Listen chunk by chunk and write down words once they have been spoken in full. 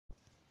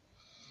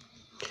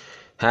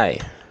Hi,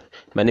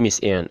 my name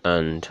is Ian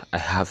and I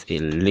have a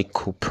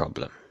little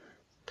problem.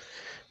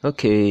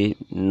 Okay,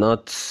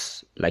 not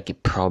like a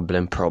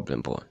problem,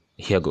 but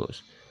here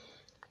goes.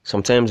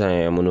 Sometimes I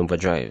am on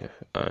overdrive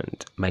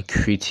and my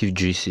creative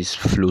juices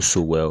flow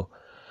so well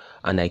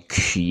and I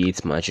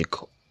create magic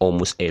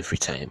almost every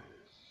time.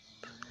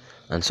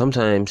 And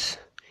sometimes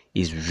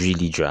it's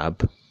really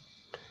drab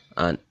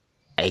and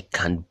I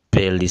can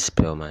barely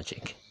spell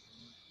magic.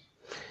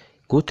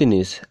 Good thing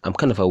is, I'm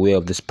kind of aware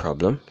of this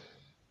problem,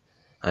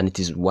 and it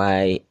is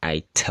why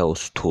I tell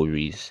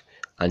stories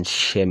and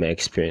share my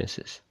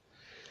experiences.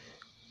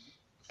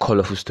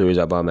 Colorful stories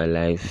about my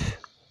life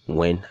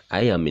when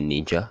I am a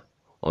ninja,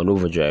 on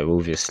overdrive,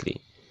 obviously,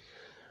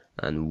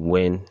 and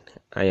when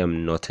I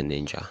am not a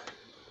ninja.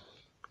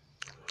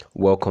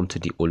 Welcome to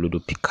the Olodo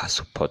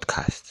Picasso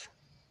podcast.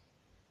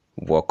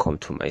 Welcome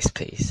to my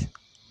space.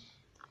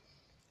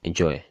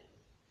 Enjoy.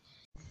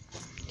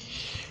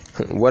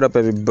 What up,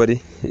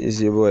 everybody?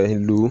 It's your boy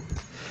Lou,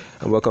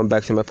 and welcome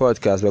back to my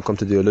podcast. Welcome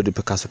to the Olodo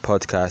Picasso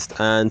podcast.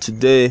 And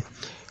today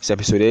is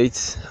episode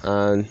 8,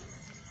 and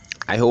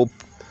I hope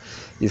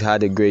you've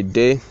had a great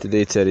day.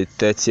 Today is the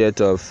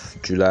 30th of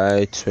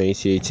July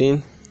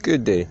 2018.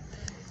 Good day.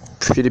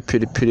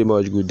 Pretty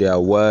much good day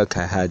at work.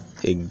 I had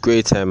a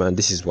great time, and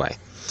this is why.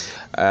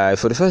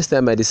 For the first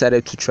time, I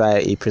decided to try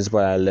a principle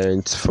I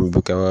learned from a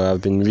book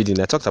I've been reading.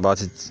 I talked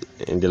about it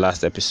in the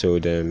last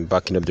episode,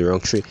 Backing Up the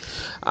Wrong Tree.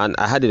 And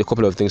I had a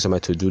couple of things on my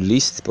to-do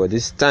list, but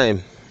this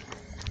time,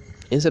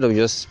 instead of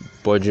just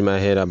budging my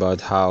head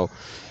about how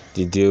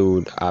the day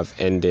would have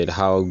ended,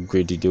 how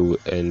great the day would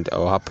end,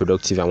 or how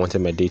productive I wanted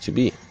my day to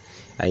be,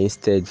 I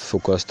instead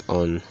focused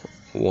on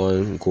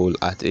one goal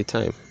at a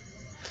time.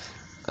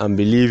 And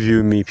believe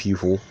you me,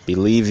 people,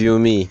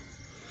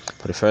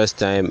 for the first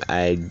time,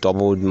 I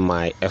doubled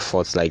my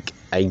efforts. Like,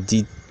 I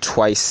did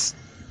twice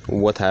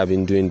what I've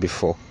been doing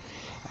before.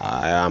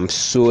 I am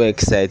so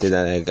excited,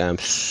 and I'm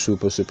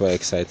super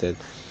excited.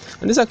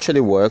 And this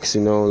actually works,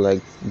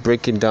 like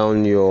breaking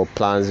down your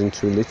plans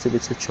into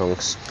little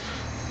chunks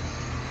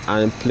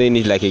and playing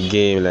it like a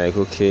game. Like,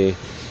 okay,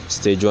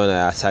 stage 1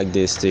 I attack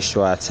this, stage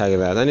 2 I attack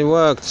that, and it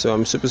worked. So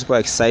I'm super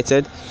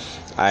excited.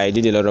 I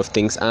did a lot of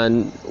things.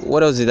 And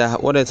what else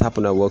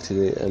happened at work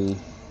today?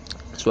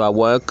 So at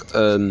work,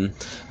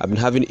 I've been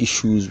having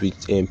issues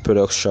with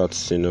product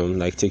shots,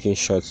 like taking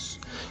shots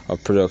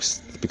of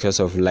products because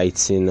of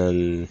lighting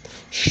and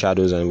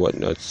shadows and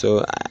whatnot.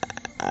 So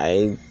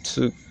I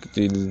took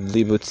the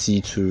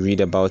liberty to read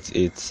about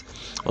it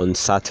on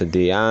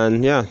Saturday,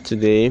 and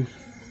today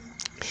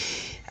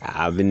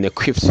I've been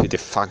equipped with the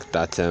fact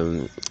that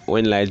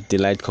when the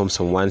light comes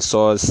from one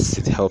source,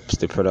 it helps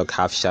the product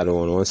have shadow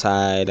on one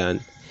side,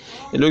 and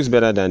it looks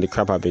better than the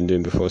crap I've been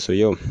doing before.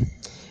 So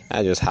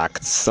I just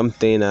hacked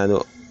something,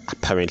 and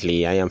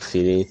apparently I am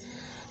feeling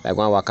like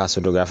one workout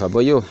photographer.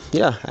 But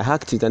I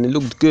hacked it and it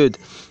looked good.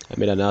 I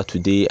made an art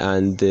today,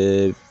 and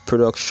the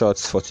product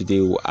shots for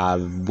today are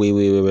way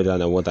better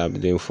than what I've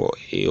been doing for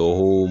a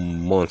whole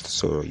month.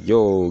 So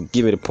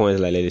give me the points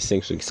like this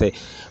thing, so you can say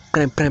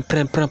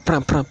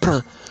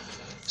pran.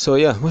 So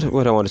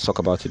what I want to talk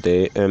about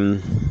today, my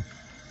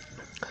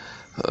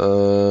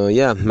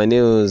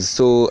nails.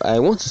 So I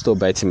want to stop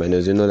biting my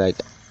nails.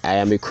 Like, I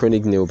am a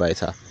chronic nail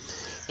biter.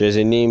 There's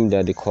a name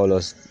that they call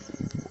us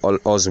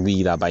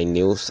we that buy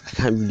nails. I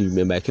can't really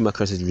remember. I came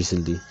across it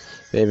recently.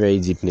 Very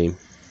deep name.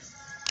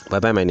 But I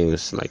buy my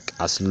nails like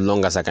as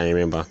long as I can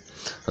remember.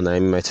 And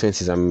I'm in my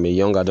 20s. I'm a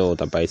young adult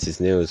that bites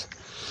his nails.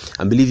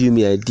 And believe you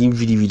me, I didn't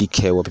really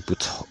care what people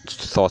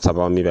thought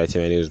about me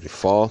biting my nails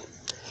before,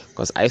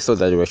 because I thought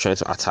that they were trying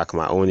to attack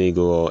my own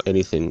ego or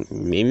anything.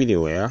 Maybe they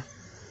were.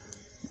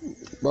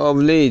 But of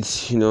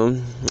late,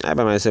 I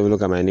by myself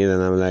look at my nails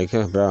and I'm like,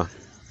 oh, bro,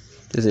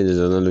 this does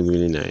not look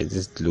really nice.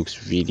 This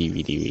looks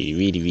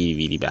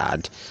really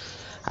bad.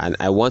 And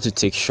I want to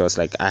take shots.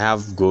 Like, I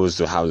have goals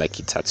to have like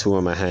a tattoo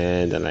on my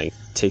hand and like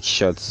take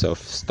shots of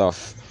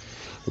stuff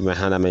with my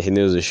hand, and my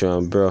nails will show.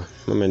 And bro,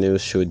 when my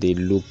nails show, they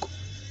look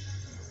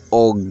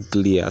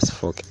ugly as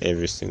fuck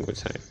every single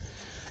time.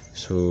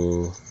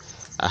 So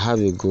I have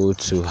a goal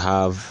to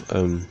have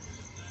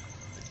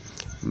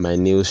my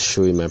nails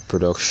show in my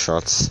product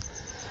shots,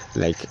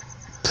 like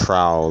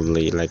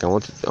proudly. Like, I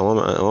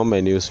want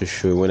my nails to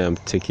show when I'm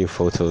taking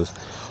photos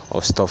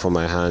of stuff on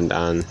my hand.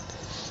 And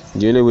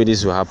the only way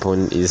this will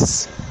happen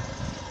is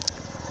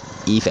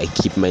if I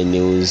keep my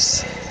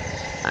nails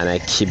and I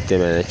keep them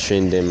and I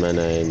train them and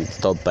I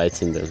stop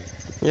biting them.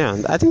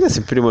 I think that's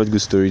a pretty much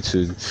good story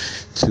to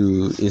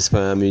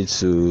inspire me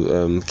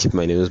to keep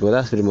my nails. But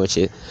that's pretty much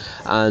it.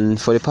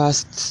 And for the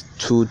past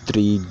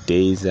 2-3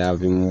 days, I've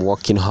been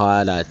working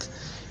hard at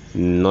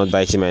not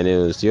biting my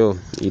nails.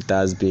 It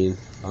has been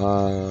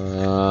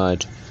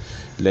hard.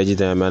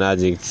 Legit, I'm an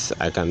addict.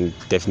 I can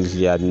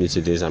definitely admit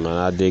to this. I'm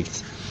an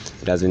addict.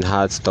 It has been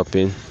hard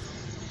stopping,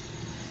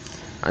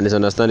 and it's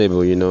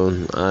understandable,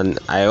 and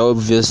I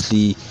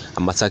obviously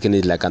am attacking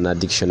it like an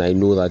addiction. I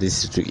know that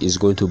this is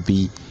going to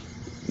be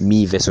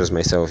me versus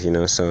myself,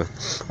 so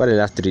for the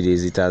last 3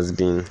 days it has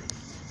been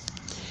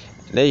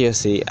let's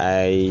just say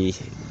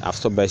I've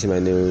stopped biting my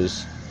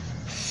nails.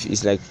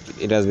 It's like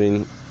it has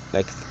been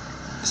like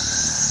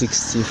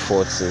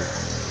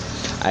 60-40.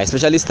 I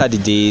especially start the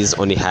days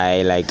on the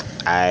high. Like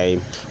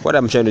what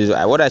I'm trying to do,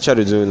 what I try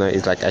to do now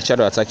is like I try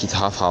to attack it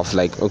half.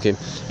 Like, okay,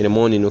 in the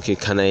morning, okay,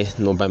 can I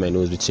not bite my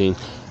nose between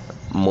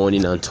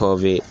morning and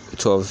 12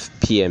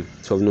 p.m.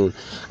 12 noon?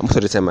 Most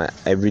of the time, I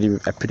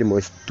pretty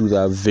much do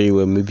that very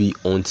well. Maybe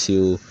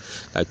until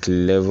like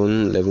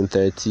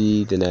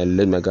 11:30. Then I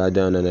let my guard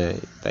down and I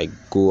like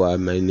go at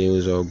my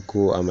nails or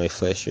go at my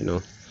flesh.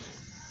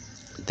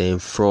 Then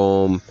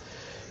from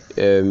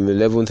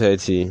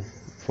 11:30,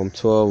 from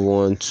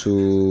 12:01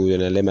 to,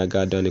 then I let my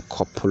guard down a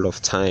couple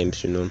of times.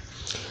 So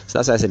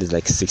that's why I said it's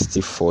like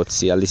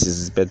 60-40. At least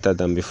it's better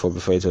than before.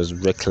 Before it was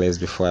reckless.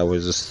 Before I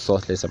was just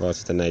thoughtless about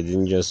it and I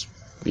didn't just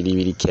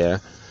really care.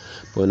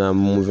 But now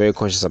I'm very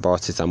conscious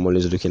about it. I'm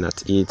always looking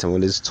at it. I'm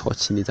always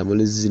touching it. I'm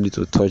always using it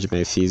to touch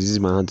my face.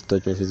 Using my hand to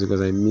touch my face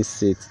because I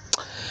miss it.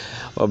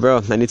 Oh,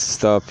 bro, I need to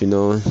stop.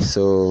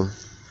 So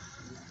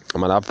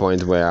I'm at that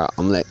point where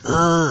I'm like,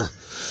 let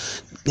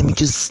me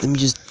just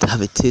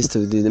have a taste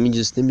of this. Let me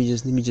just.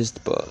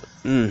 But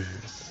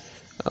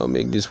I'll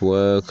make this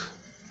work.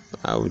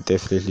 I will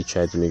definitely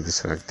try to make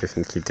this work.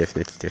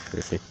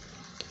 Definitely.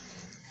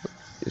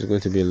 It's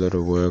going to be a lot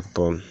of work,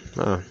 but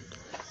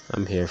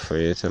I'm here for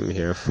it. I'm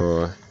here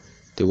for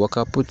the work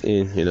I put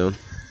in,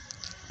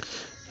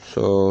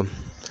 So,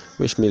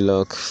 wish me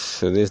luck.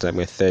 So this is like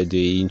my third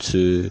day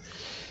into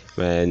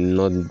my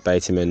not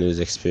biting my nose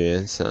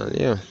experience, and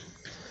yeah.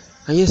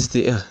 And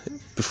yesterday,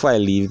 before I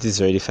leave, this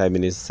is already 5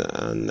 minutes,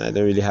 and I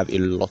don't really have a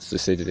lot to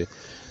say today.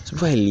 So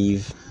before I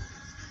leave,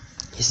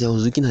 yesterday I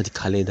was looking at the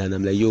calendar, and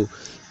I'm like, yo,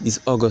 it's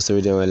August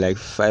already. We're like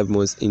 5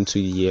 months into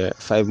the year,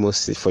 5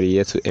 months for the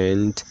year to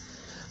end.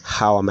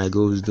 How are my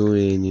goals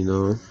doing?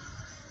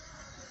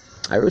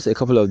 I wrote a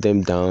couple of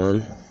them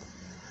down.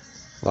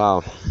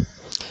 Wow,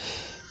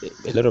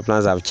 a lot of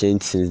plans have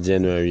changed since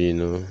January,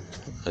 and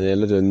a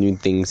lot of new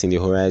things in the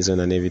horizon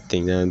and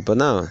everything. But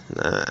now,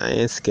 I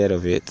ain't scared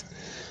of it.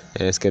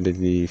 I ain't scared of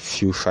the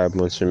few 5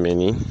 months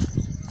remaining.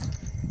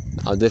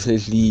 I'll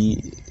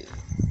definitely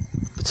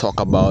talk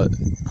about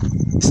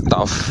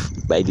stuff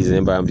by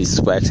December and be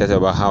super excited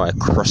about how I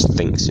crush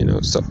things,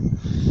 So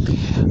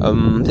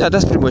yeah,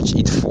 that's pretty much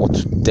it for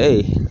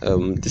today.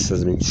 This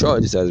has been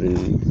short, this has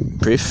been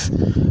brief,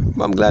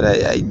 but I'm glad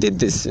I did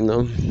this.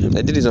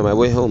 I did this on my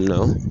way home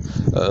now.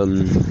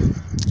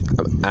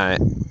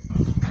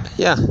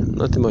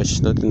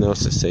 Nothing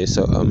else to say.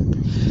 So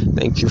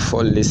thank you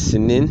for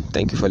listening.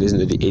 Thank you for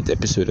listening to the 8th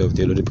episode of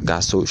the Olodi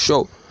Picasso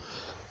Show.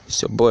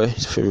 It's your boy,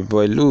 it's your favorite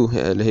boy Lou,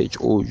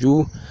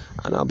 LHOU,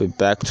 and I'll be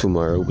back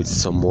tomorrow with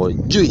some more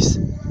juice.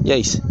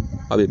 Yes,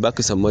 I'll be back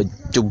with some more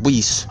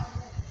juice.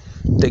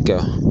 Take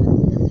care.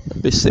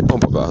 Be safe,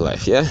 pump about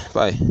life. Yeah,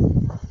 bye.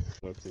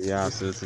 Okay, yeah, so